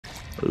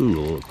Ooh,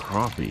 a little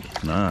crappie,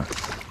 nice.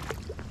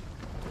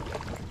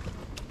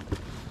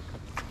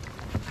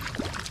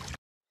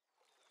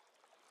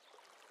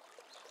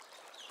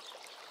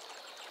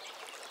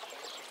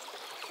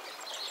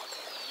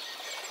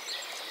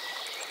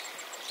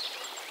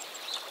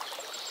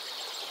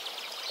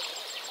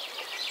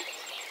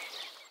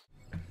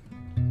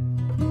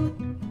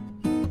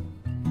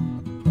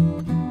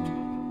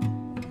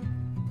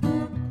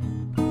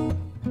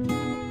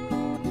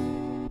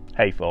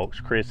 Hey folks,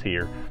 Chris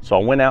here. So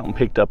I went out and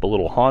picked up a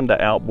little Honda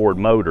outboard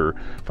motor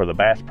for the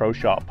Bass Pro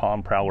Shop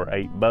Pond Prowler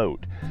 8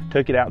 boat.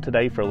 Took it out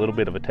today for a little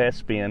bit of a test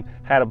spin,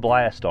 had a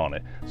blast on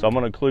it. So I'm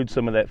going to include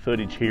some of that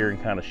footage here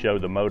and kind of show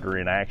the motor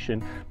in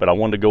action, but I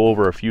wanted to go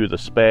over a few of the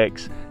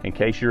specs in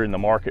case you're in the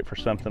market for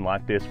something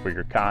like this for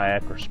your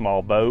kayak or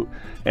small boat.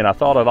 And I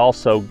thought I'd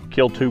also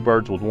kill two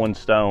birds with one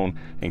stone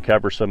and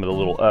cover some of the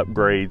little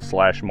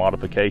upgrades /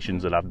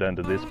 modifications that I've done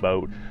to this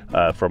boat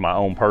for my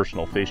own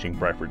personal fishing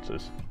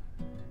preferences.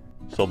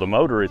 So the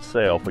motor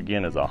itself,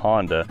 again, is a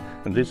Honda,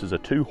 and this is a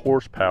 2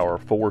 horsepower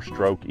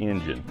 4-stroke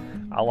engine.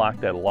 I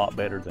like that a lot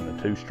better than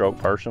a 2-stroke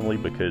personally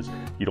because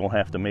you don't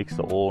have to mix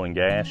the oil and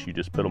gas. You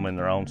just put them in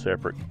their own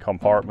separate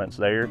compartments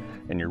there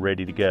and you're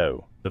ready to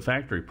go. The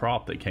factory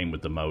prop that came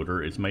with the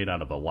motor is made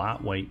out of a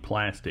lightweight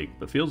plastic,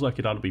 but feels like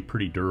it ought to be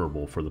pretty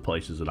durable for the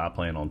places that I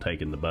plan on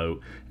taking the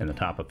boat and the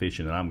type of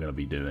fishing that I'm going to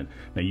be doing.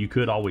 Now you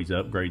could always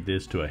upgrade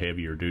this to a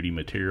heavier duty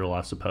material,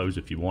 I suppose,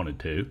 if you wanted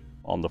to.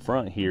 On the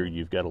front here,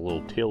 you've got a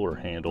little tiller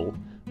handle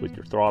with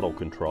your throttle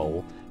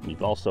control. And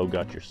you've also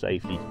got your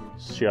safety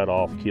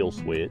shut-off kill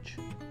switch.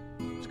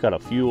 It's got a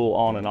fuel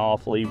on and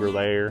off lever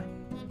there.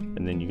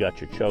 And then you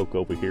got your choke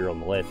over here on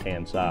the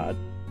left-hand side.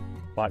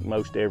 Like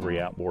most every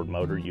outboard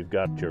motor, you've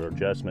got your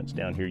adjustments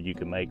down here you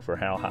can make for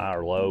how high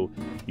or low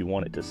you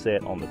want it to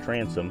set on the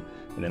transom.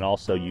 And then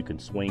also you can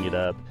swing it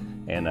up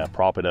and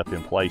prop it up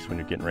in place when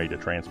you're getting ready to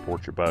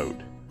transport your boat.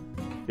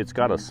 It's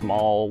got a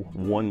small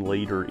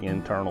 1-liter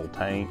internal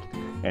tank,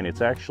 and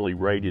it's actually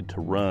rated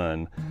to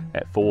run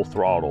at full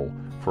throttle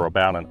for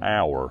about an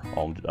hour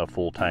on a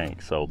full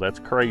tank. So that's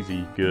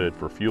crazy good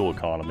for fuel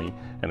economy.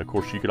 And of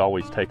course you could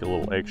always take a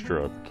little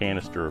extra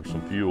canister of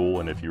some fuel,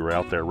 and if you were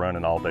out there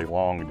running all day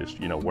long and just,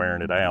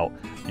 wearing it out,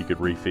 you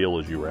could refill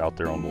as you were out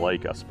there on the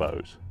lake, I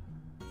suppose.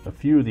 A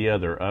few of the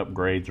other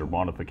upgrades or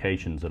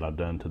modifications that I've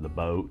done to the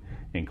boat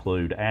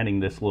include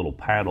adding this little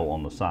paddle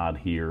on the side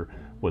here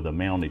with a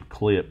mounted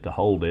clip to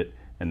hold it,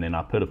 and then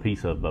I put a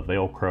piece of a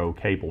Velcro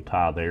cable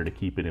tie there to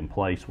keep it in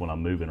place when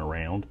I'm moving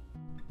around.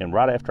 And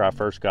right after I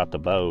first got the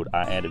boat,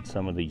 I added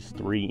some of these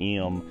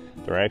 3M,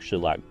 they're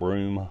actually like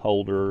broom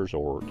holders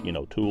or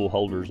tool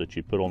holders that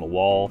you put on the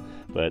wall,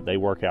 but they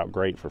work out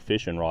great for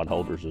fishing rod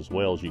holders as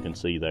well, as you can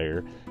see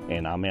there.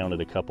 And I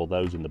mounted a couple of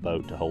those in the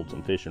boat to hold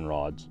some fishing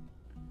rods.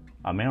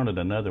 I mounted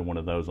another one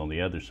of those on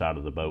the other side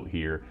of the boat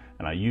here,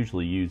 and I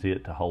usually use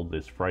it to hold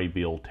this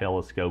Fraybill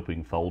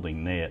telescoping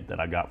folding net that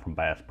I got from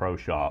Bass Pro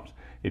Shops.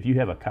 If you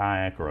have a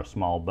kayak or a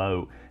small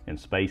boat and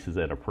space is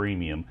at a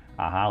premium,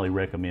 I highly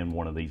recommend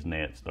one of these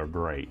nets. They're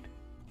great.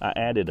 I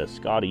added a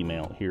Scotty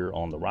mount here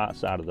on the right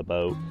side of the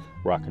boat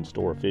where I can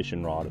store a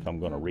fishing rod if I'm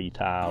going to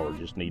retie or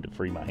just need to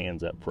free my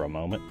hands up for a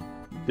moment.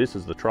 This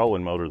is the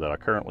trolling motor that I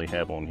currently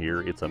have on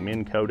here. It's a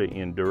Minn Kota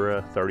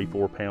Endura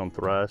 34-pound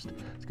thrust.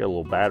 It's got a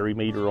little battery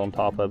meter on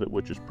top of it,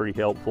 which is pretty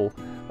helpful.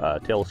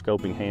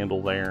 Telescoping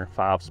handle there,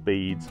 5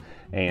 speeds.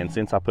 And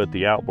since I put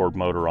the outboard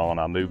motor on,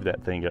 I moved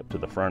that thing up to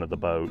the front of the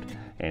boat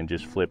and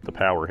just flipped the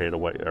power head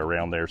away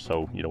around there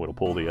so it'll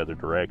pull the other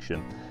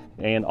direction.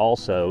 And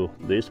also,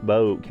 this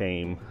boat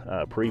came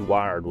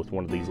pre-wired with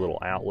one of these little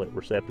outlet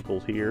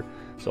receptacles here,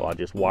 so I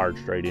just wired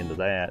straight into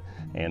that,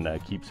 and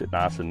keeps it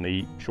nice and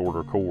neat,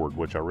 shorter cord,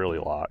 which I really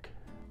like.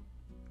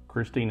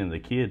 Christine and the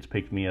kids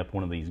picked me up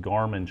one of these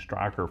Garmin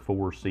Striker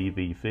 4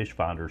 CV fish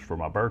finders for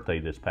my birthday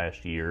this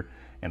past year,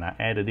 and I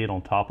added it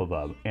on top of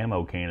an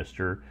ammo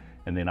canister,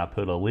 and then I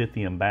put a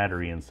lithium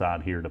battery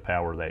inside here to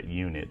power that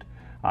unit.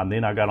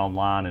 Then I got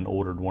online and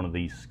ordered one of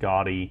these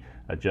Scotty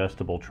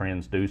adjustable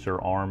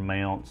transducer arm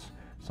mounts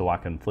so I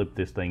can flip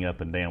this thing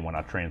up and down when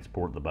I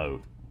transport the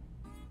boat.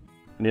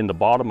 And in the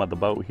bottom of the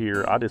boat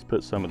here, I just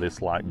put some of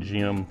this like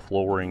gym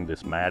flooring,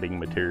 this matting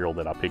material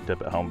that I picked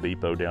up at Home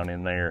Depot down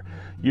in there.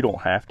 You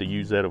don't have to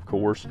use that, of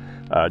course.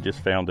 I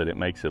just found that it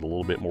makes it a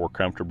little bit more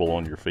comfortable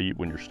on your feet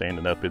when you're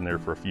standing up in there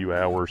for a few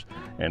hours,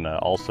 and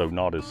also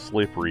not as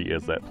slippery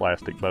as that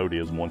plastic boat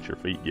is once your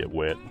feet get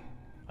wet.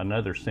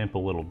 Another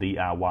simple little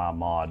DIY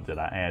mod that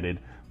I added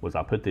was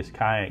I put this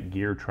kayak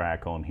gear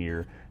track on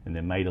here and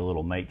then made a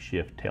little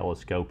makeshift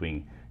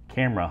telescoping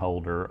camera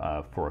holder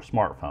for a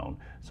smartphone,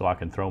 so I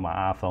can throw my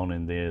iPhone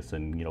in this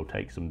and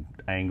take some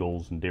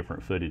angles and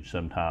different footage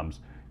sometimes,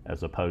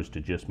 as opposed to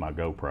just my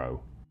GoPro.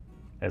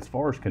 As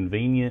far as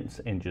convenience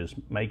and just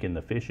making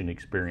the fishing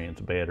experience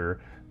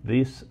better,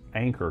 this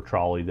anchor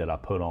trolley that I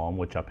put on,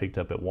 which I picked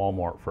up at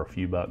Walmart for a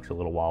few bucks a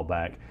little while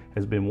back,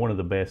 has been one of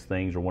the best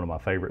things, or one of my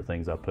favorite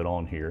things I've put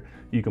on here.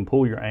 You can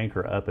pull your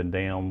anchor up and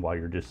down while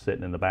you're just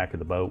sitting in the back of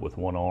the boat with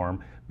one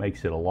arm.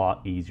 Makes it a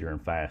lot easier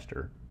and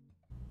faster.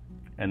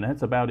 And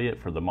that's about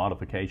it for the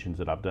modifications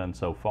that I've done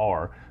so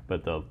far.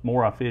 But the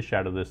more I fish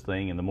out of this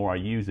thing and the more I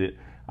use it,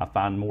 I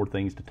find more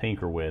things to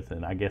tinker with.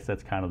 And I guess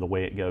that's kind of the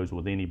way it goes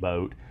with any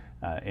boat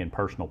and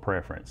personal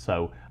preference.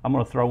 So I'm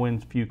going to throw in a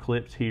few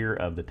clips here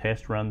of the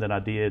test run that I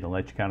did and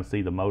let you kind of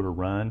see the motor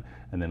run.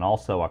 And then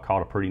also I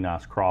caught a pretty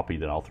nice crappie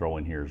that I'll throw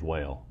in here as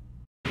well.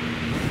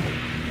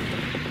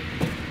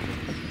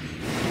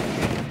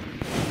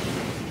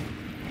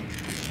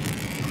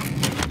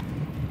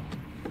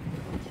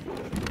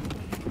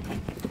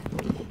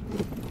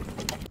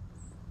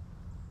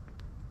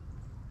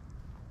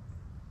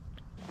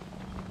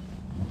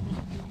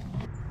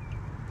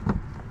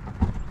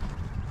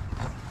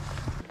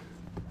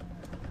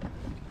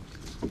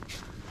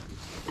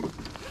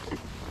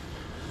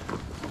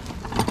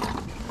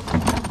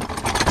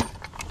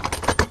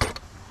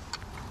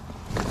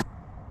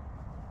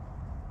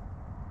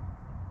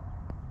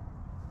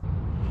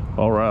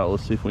 All right,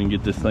 let's see if we can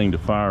get this thing to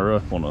fire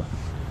up on a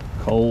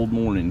cold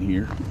morning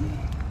here.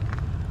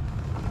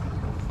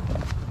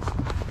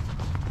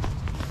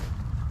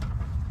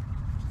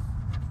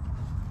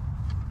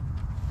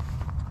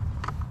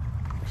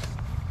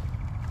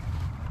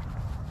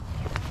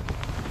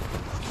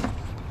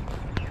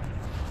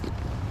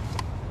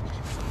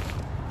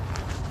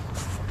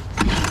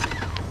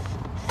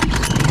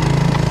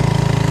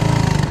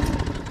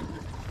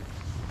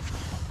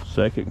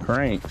 Second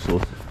crank, so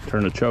let's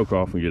turn the choke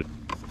off and get it.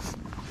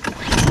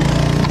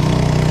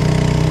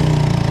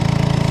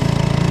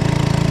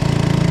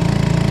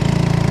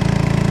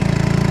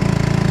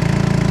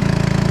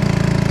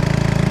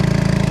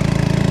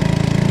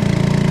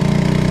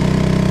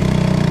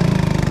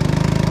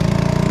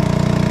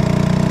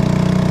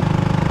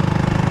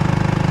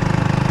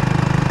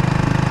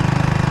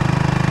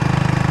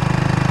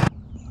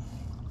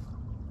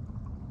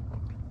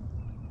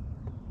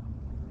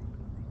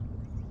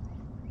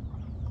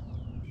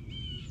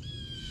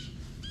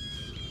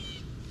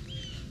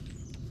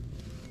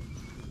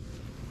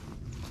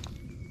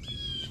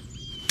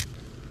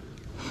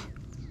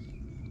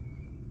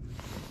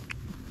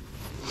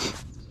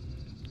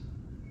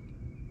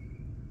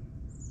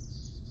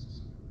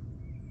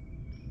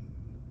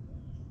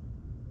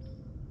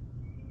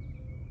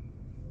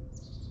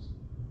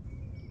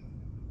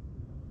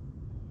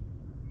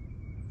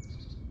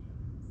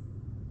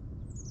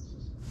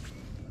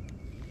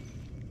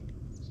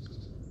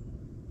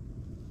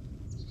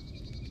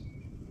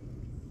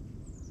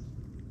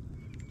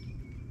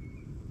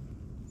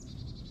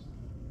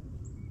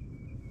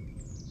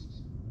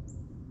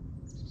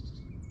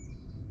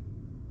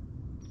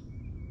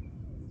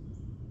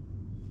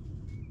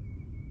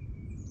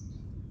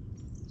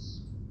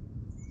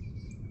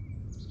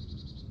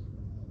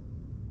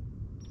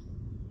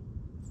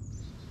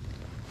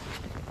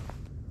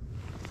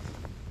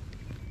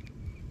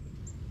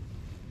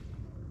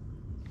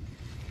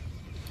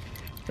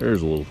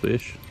 There's a little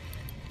fish.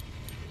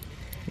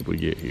 What do we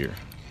get here?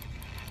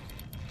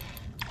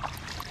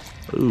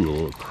 Ooh, a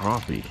little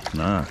crappie.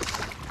 Nice.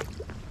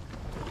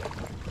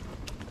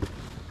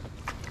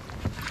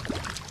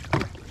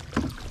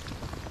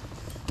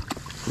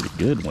 Pretty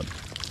good one.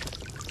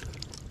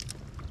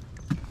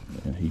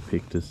 And he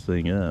picked this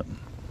thing up.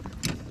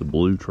 The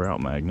blue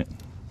trout magnet.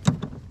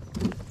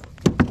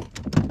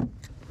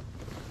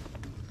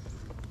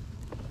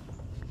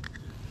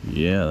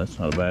 Yeah, that's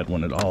not a bad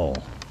one at all.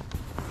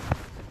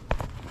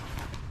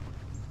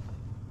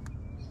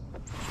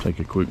 Take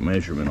a quick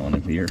measurement on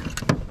him here.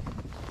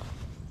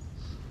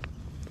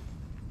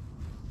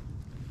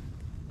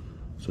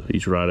 So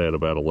he's right at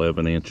about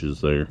 11 inches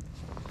there.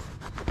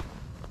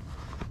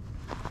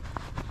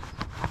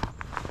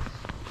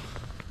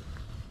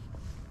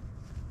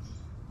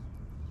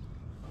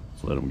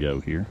 Let's let him go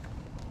here.